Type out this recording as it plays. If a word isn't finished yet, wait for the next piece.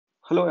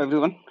Hello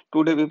everyone.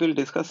 Today we will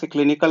discuss a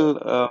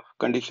clinical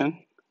condition,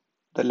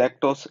 the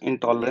lactose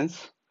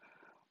intolerance.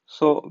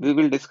 So we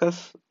will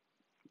discuss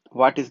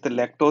what is the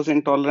lactose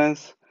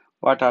intolerance,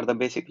 what are the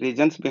basic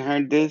reasons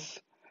behind this,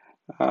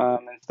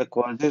 means the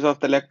causes of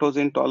the lactose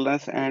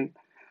intolerance, and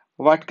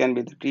what can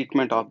be the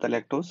treatment of the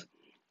lactose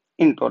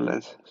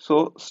intolerance.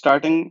 So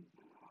starting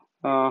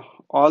uh,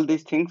 all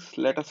these things,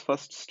 let us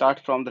first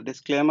start from the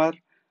disclaimer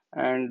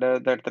and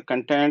that the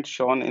content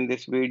shown in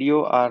this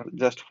video are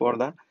just for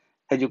the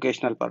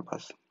educational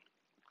purpose.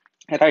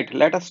 Right,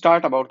 let us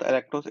start about the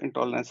lactose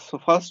intolerance. So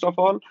first of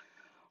all,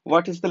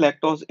 what is the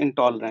lactose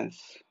intolerance?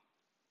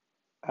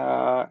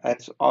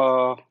 As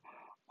all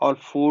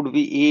food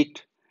we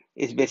eat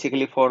is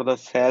basically for the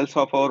cells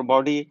of our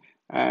body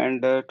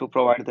and to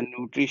provide the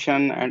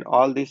nutrition and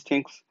all these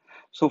things.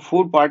 So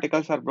food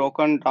particles are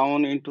broken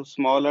down into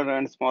smaller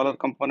and smaller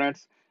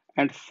components,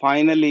 and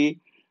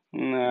finally,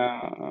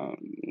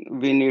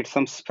 we need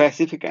some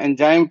specific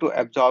enzyme to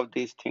absorb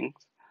these things.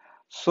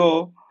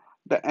 So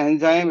the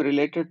enzyme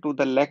related to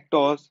the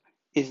lactose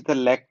is the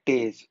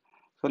lactase.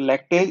 So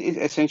lactase is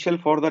essential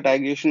for the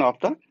digestion of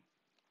the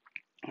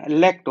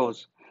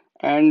lactose.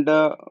 And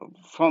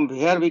from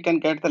where we can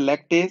get the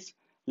lactase?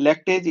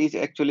 Lactase is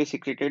actually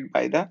secreted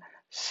by the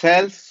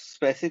cells,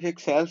 specific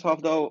cells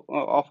of the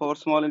of our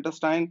small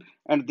intestine,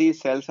 and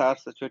these cells are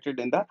situated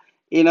in the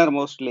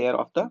innermost layer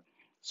of the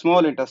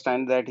small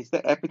intestine, that is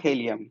the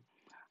epithelium.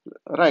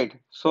 Right.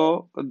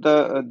 So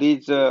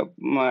these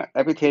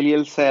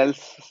epithelium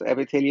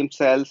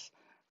cells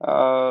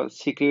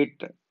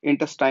secrete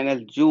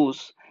intestinal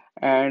juice,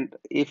 and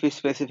if we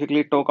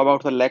specifically talk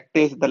about the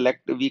lactase,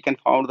 we can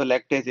found the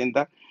lactase in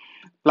the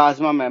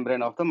plasma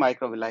membrane of the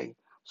microvilli.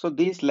 So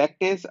these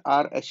lactase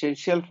are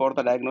essential for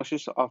the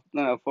diagnosis of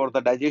for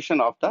the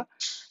digestion of the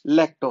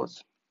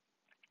lactose.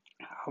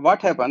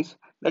 What happens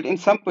that in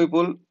some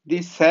people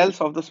these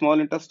cells of the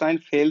small intestine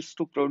fails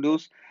to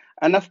produce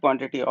enough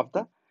quantity of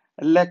the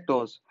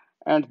lactose,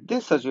 and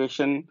this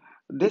situation,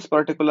 this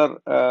particular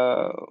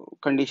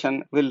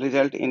condition will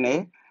result in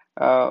a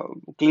uh,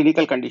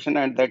 clinical condition,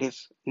 and that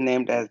is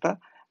named as the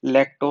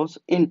lactose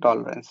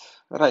intolerance,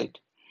 right?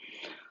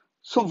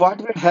 So what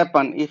will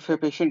happen if a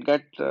patient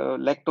get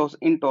lactose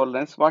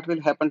intolerance? What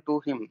will happen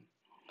to him?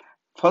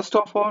 First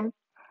of all,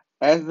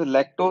 as the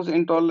lactose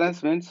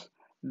intolerance means,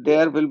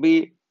 there will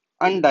be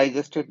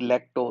undigested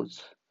lactose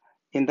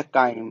in the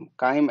chyme.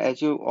 Chyme,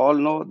 as you all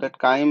know, that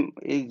chyme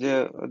is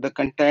the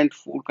content,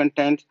 food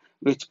content,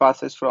 which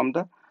passes from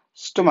the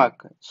stomach.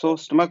 So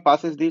stomach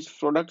passes these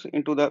products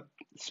into the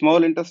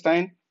small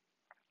intestine,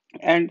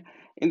 and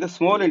in the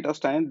small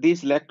intestine,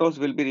 these lactose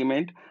will be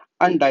remained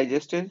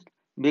undigested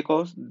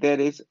because there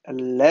is a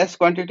less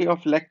quantity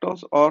of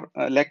lactose or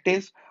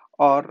lactase,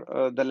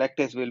 or the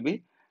lactase will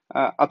be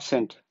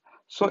absent.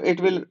 So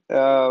it will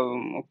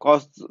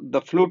cause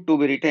the fluid to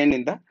be retained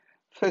in the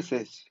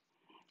feces.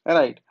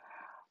 Right.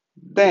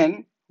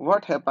 Then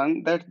what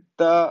happened that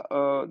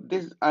the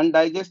this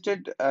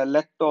undigested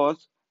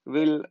lactose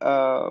will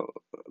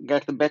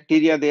get the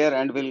bacteria there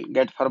and will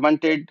get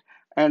fermented,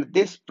 and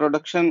this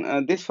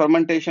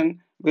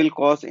fermentation will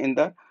cause in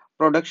the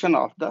production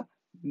of the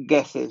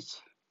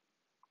gases.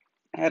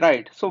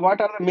 Right. So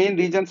what are the main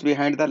reasons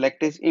behind the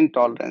lactase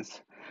intolerance?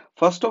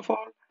 First of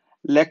all,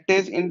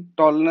 lactase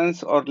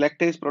intolerance or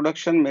lactase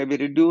production may be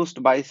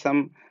reduced by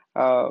some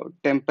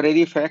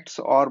temporary effects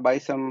or by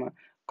some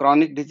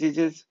chronic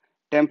diseases.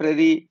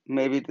 Temporary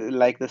maybe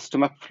like the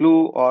stomach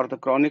flu, or the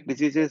chronic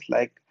diseases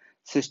like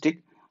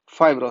cystic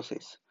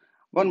fibrosis.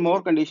 One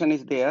more condition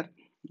is there,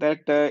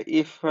 that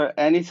if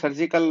any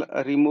surgical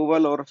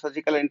removal or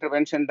surgical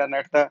intervention done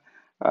at the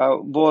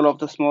wall of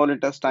the small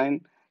intestine,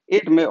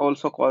 it may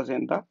also cause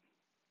in the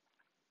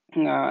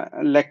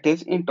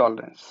lactase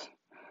intolerance.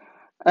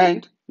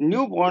 And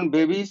newborn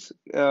babies,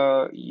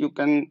 you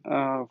can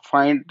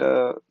find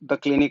the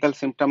clinical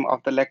symptom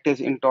of the lactase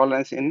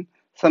intolerance in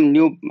some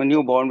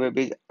newborn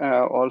babies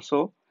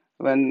also,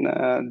 when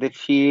they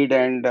feed,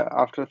 and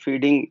after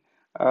feeding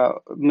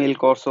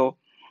milk or so,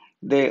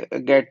 they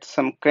get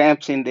some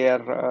cramps in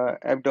their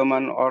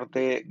abdomen, or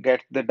they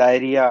get the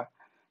diarrhea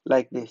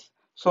like this.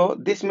 So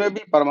this may be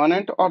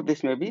permanent or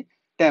this may be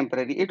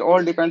temporary. It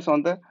all depends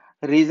on the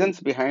reasons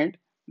behind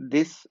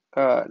this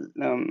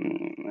lactase,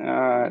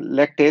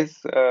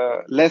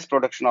 less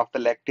production of the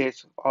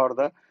lactase or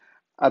the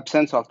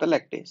absence of the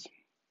lactase.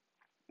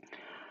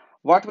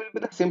 What will be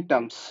the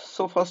symptoms?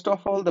 So first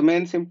of all, the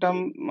main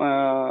symptom,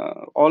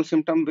 all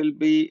symptom will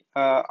be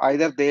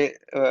either they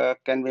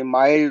can be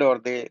mild or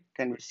they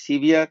can be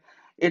severe.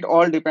 It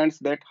all depends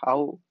that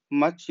how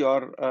much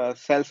your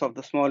cells of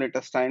the small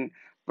intestine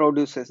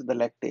produces the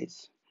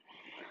lactase.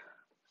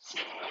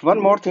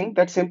 One more thing,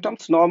 that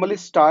symptoms normally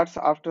starts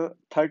after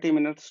 30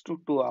 minutes to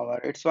 2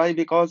 hours. It's why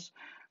because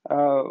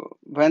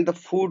when the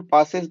food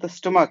passes the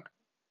stomach,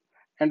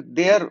 and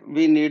there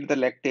we need the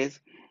lactase,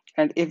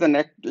 and if the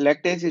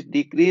lactase is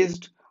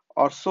decreased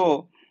or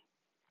so,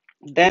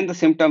 then the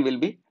symptom will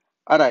be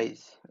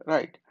arise,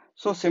 right?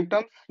 So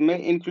symptoms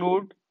may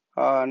include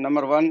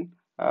number one,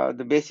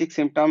 The basic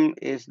symptom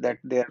is that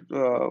there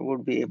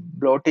would be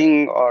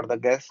bloating or the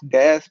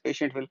gas.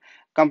 Patient will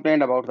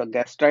complain about the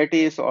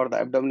gastritis or the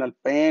abdominal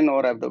pain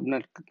or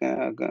abdominal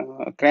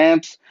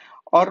cramps,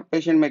 or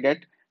patient may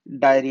get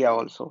diarrhea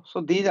also.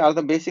 So these are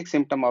the basic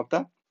symptom of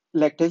the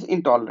lactase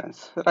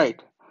intolerance,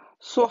 right?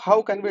 So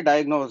how can we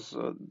diagnose?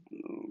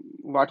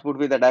 What would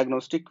be the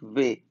diagnostic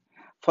way?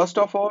 First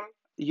of all,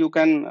 you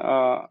can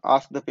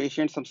ask the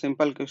patient some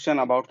simple question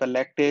about the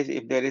lactase.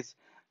 If there is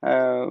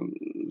uh,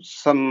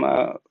 some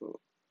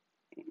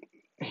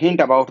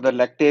hint about the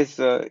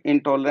lactase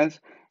intolerance,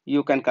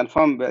 you can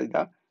confirm by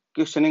the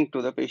questioning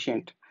to the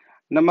patient.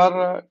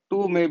 Number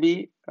two may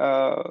be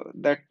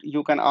that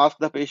you can ask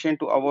the patient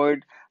to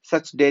avoid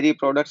such dairy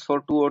products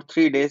for 2 or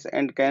 3 days,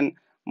 and can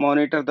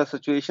monitor the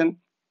situation,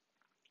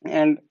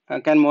 and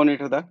can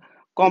monitor the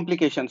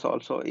complications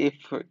also. If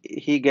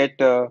he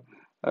get uh,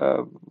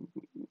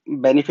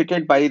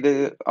 benefited by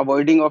the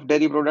avoiding of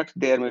dairy products,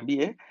 there may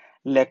be a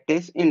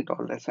lactase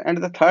intolerance. And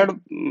the third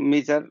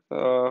measure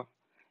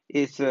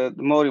is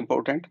more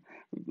important.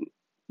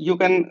 You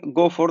can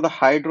go for the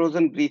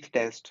hydrogen breath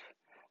test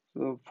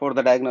for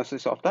the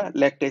diagnosis of the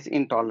lactase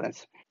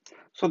intolerance.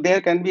 So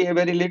there can be a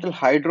very little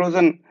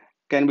hydrogen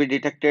can be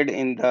detected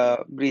in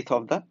the breath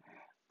of the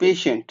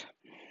patient.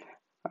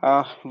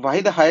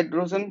 Why the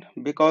hydrogen?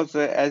 Because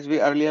as we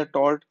earlier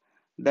told,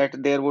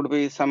 that there would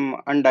be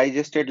some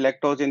undigested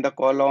lactose in the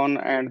colon,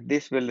 and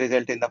this will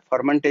result in the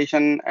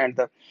fermentation, and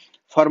the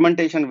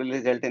fermentation will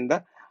result in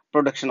the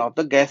production of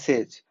the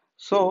gases.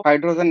 So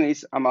hydrogen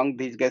is among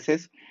these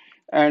gases,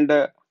 and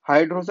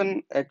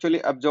hydrogen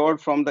actually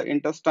absorbed from the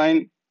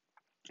intestine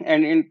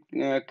and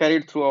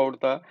carried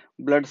throughout the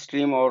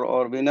bloodstream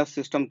or venous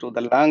system to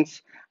the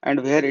lungs,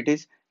 and where it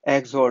is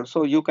exhaled.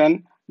 So you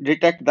can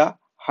detect the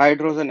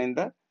hydrogen in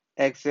the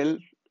exhale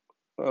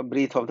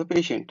breath of the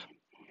patient.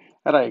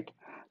 Right.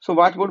 So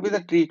what would be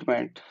the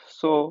treatment?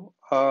 So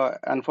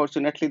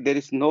unfortunately, there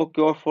is no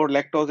cure for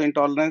lactose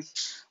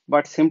intolerance,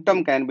 but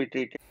symptom can be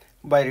treated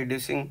by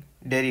reducing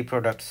dairy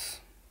products.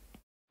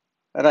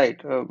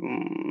 Right.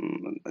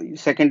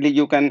 Secondly,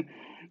 you can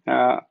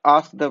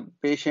ask the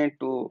patient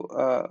to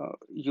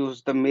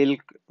use the milk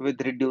with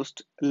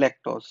reduced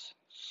lactose.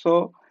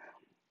 So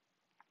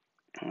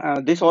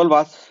this all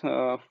was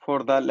for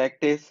the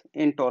lactase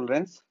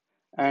intolerance.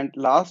 And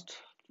last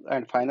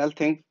and final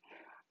thing,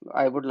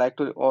 I would like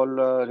to all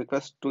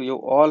request to you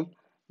all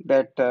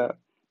that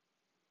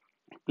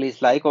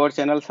please like our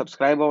channel,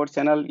 subscribe our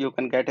channel. You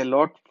can get a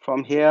lot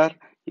from here.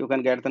 You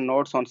can get the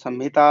notes on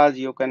samhitas.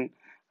 You can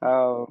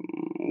uh,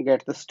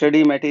 get the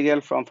study material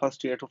from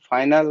first year to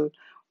final,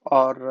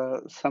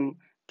 or some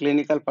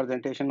clinical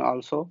presentation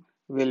also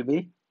will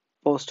be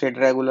posted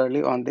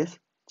regularly on this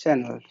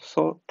channel.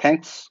 So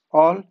thanks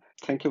all.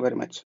 Thank you very much.